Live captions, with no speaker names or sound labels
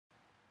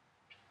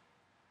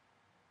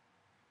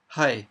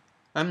Hi,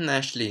 I'm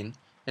Nashlin,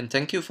 and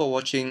thank you for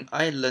watching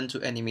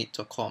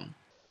iLearnToAnimate.com.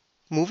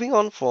 Moving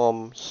on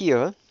from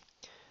here,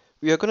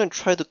 we are going to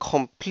try to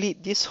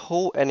complete this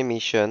whole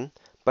animation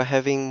by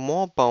having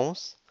more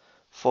bounce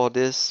for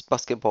this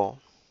basketball.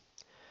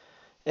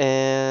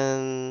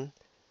 And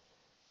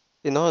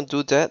in order to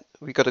do that,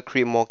 we got to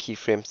create more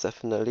keyframes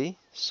definitely.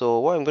 So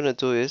what I'm going to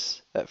do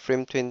is at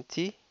frame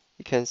 20,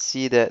 you can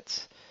see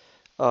that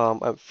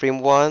at frame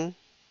 1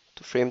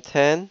 to frame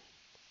 10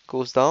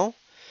 goes down,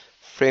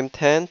 frame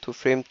 10 to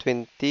frame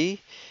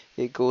 20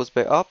 it goes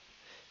back up,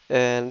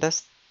 and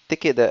let's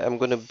take it that I'm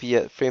going to be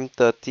at frame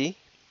 30.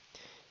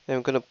 And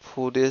I'm gonna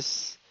pull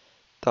this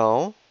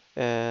down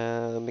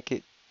and make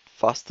it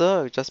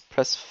faster. I just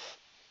put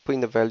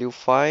in the value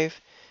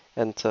 5,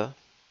 enter.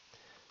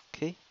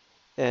 Okay,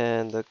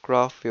 and the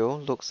graph will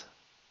looks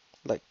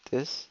like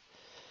this.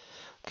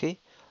 Okay,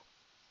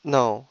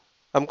 now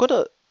I'm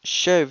gonna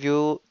share with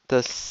you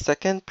the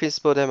second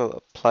principle that I'm gonna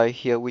apply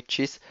here, which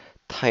is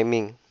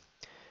timing.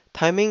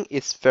 Timing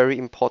is very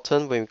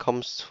important when it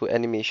comes to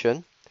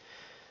animation.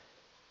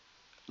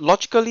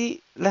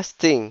 Logically, let's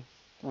think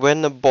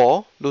when a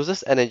ball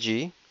loses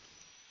energy,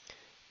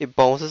 it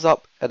bounces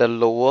up at a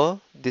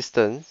lower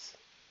distance,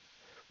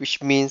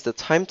 which means the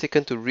time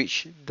taken to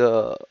reach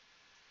the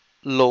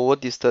lower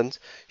distance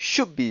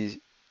should be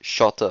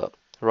shorter,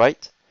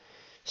 right?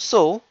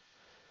 So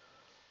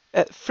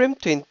at frame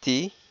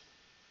 20,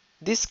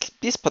 this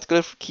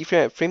particular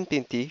keyframe at frame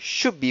 20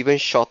 should be even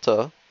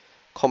shorter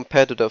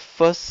compared to the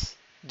first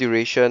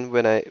duration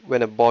when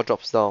a ball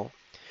drops down.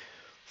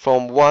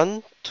 From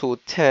 1 to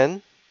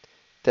 10,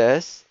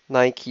 there's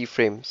 9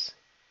 keyframes.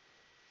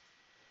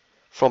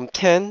 From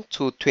 10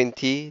 to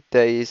 20,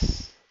 there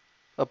is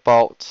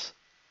about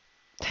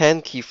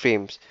 10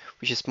 keyframes,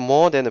 which is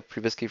more than the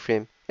previous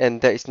keyframe,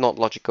 and that is not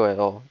logical at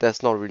all.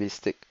 That's not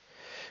realistic.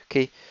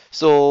 Okay,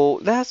 so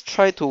let's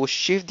try to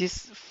shift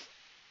this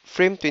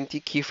frame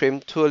 20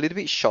 keyframe to a little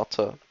bit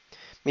shorter,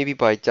 maybe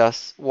by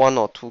just one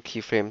or two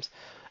keyframes.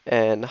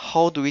 And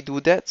how do we do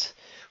that?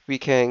 We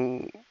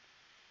can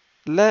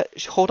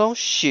hold down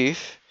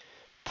Shift,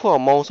 put our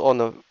mouse on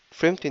the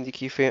frame 20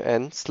 keyframe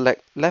and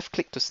select left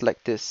click to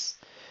select this.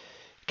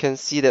 You can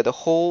see that the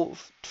whole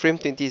frame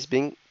 20 is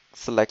being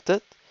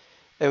selected,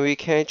 and we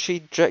can actually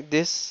drag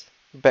this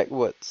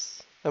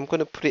backwards. I'm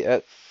going to put it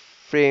at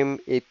frame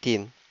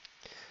 18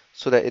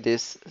 so that it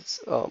is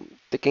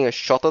taking a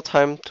shorter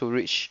time to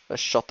reach a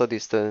shorter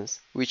distance,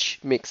 which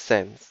makes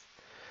sense.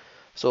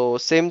 So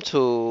same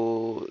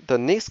to the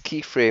next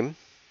keyframe,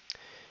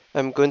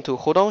 I'm going to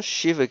hold down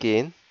Shift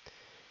again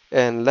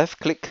and left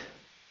click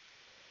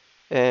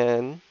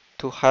and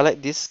to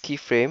highlight this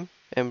keyframe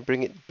and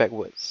bring it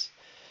backwards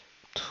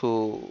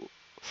to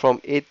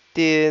from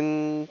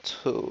 18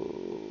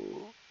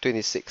 to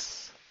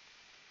 26.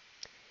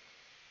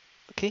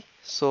 Okay,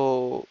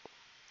 so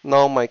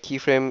now my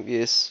keyframe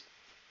is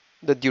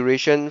the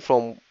duration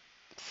from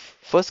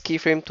first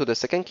keyframe to the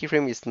second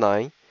keyframe is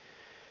 9.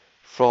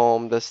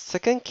 From the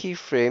second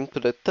keyframe to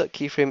the third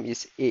keyframe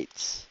is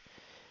 8.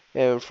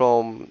 And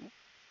from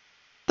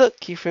third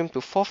keyframe to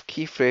fourth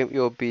keyframe it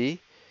will be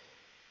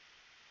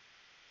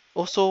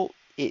also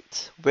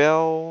 8.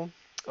 Well,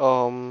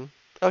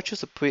 I'll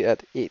choose to put it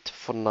at 8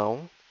 for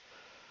now.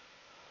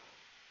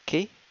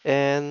 Okay,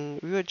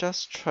 and we will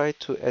just try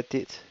to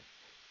edit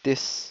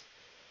this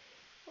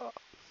uh,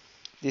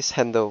 this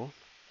handle.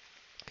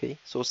 Okay,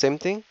 so same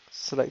thing,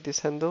 select this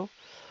handle.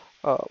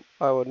 I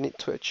will need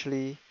to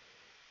actually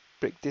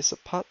break this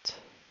apart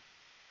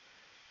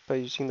by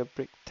using the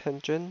break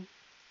tangent.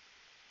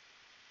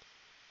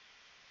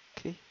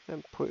 Okay,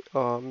 and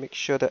make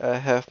sure that I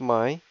have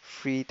my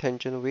free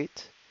tangent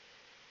weight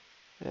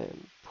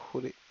and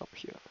put it up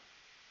here.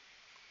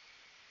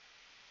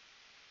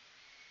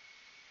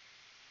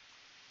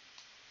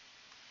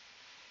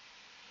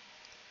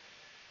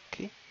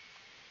 Okay,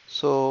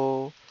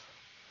 so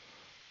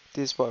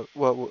this is what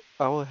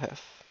I will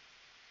have.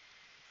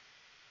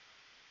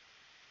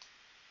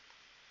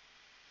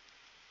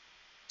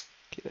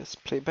 Okay, let's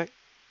play back.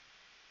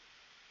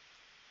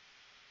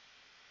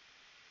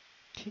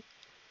 Okay,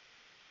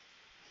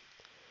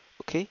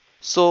 okay,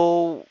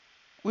 so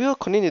we will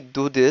continue to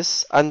do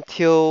this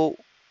until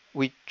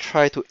we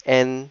try to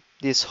end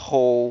this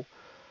whole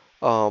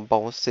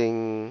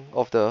bouncing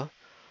of the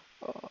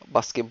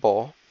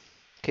basketball.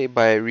 Okay,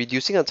 by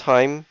reducing the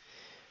time,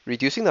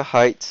 reducing the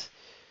height,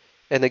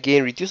 and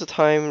again reduce the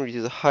time,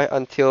 reduce the height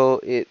until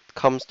it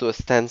comes to a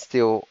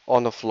standstill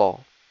on the floor.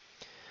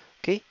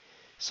 Okay,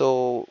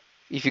 so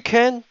if you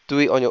can do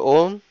it on your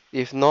own,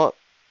 if not,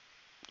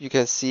 you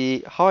can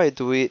see how I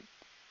do it,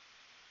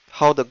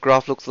 how the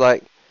graph looks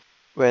like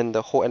when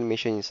the whole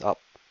animation is up.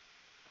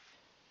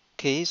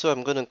 Okay, so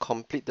I'm going to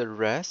complete the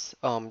rest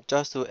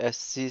just to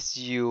assist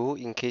you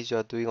in case you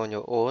are doing on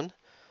your own.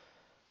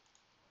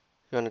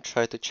 You want to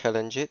try to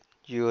challenge it,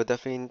 you will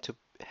definitely need to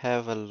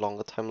have a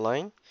longer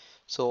timeline.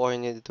 So all you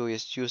need to do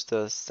is use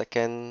the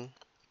second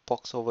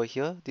box over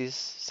here. This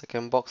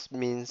second box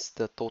means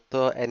the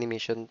total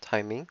animation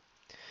timing,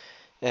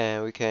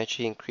 and we can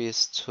actually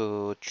increase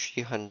to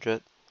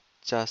 300.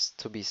 just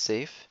to be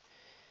safe.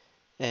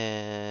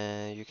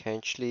 And you can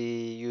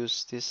actually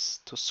use this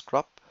to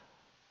scrub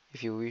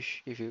if you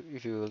wish, if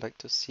you would like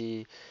to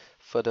see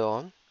further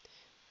on.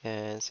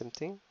 And same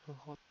thing,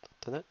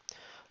 alternate.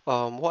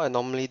 What I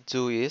normally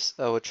do is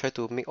I will try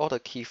to make all the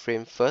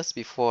keyframe first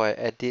before I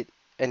edit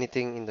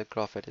anything in the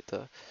graph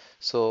editor.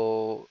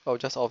 So I'll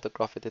just off the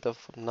graph editor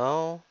for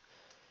now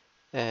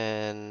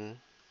and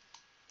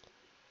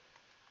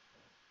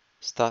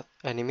start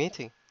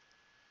animating.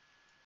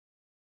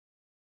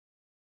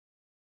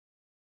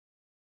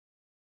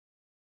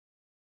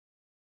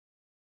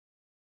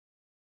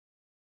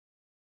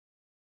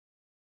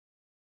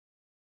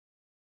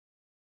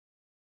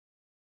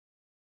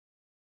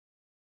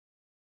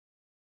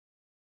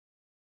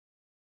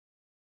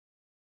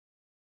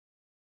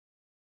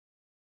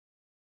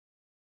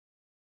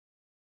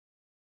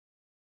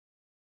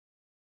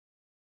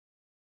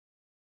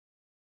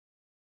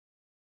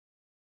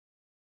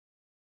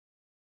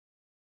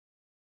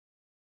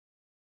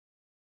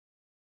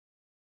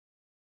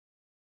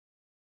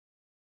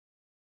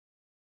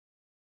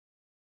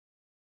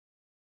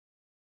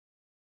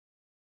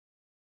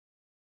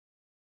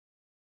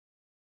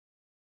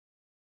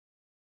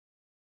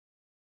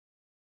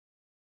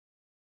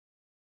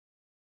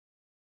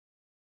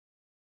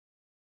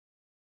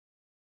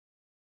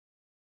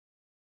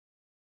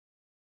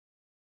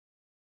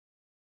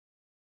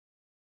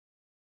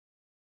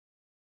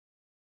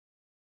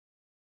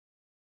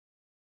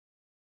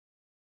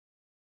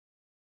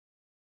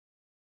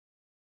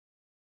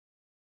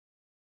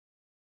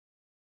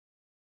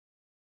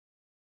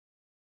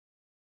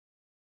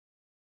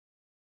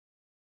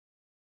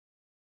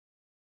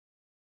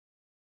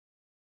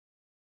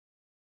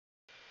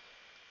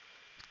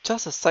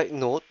 Just a side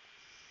note,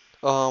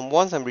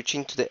 once I'm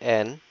reaching to the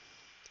end,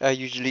 I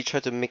usually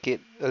try to make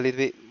it a little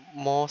bit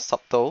more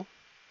subtle,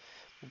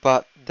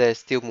 but there's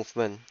still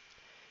movement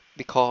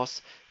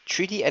because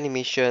 3D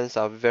animations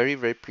are very,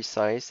 very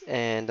precise,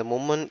 and the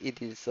moment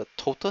it is a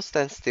total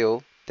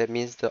standstill, that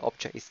means the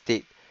object is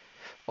dead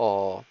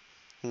or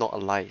not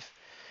alive.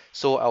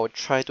 So I will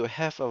try to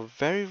have a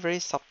very, very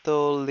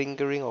subtle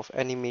lingering of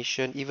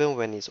animation even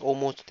when it's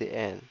almost to the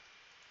end.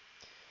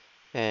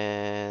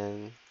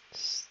 And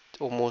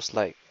almost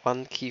like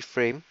one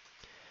keyframe,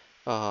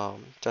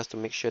 just to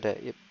make sure that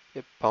it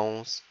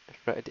bounces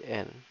right at the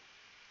end.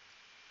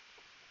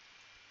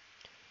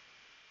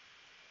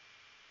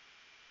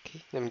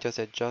 Okay, let me just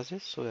adjust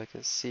this so I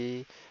can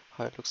see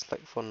how it looks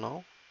like for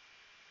now.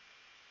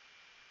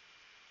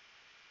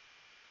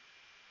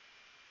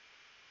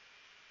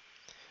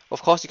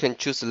 Of course, you can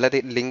choose to let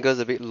it linger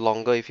a bit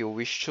longer if you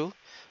wish to,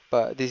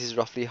 but this is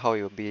roughly how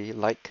it will be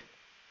like.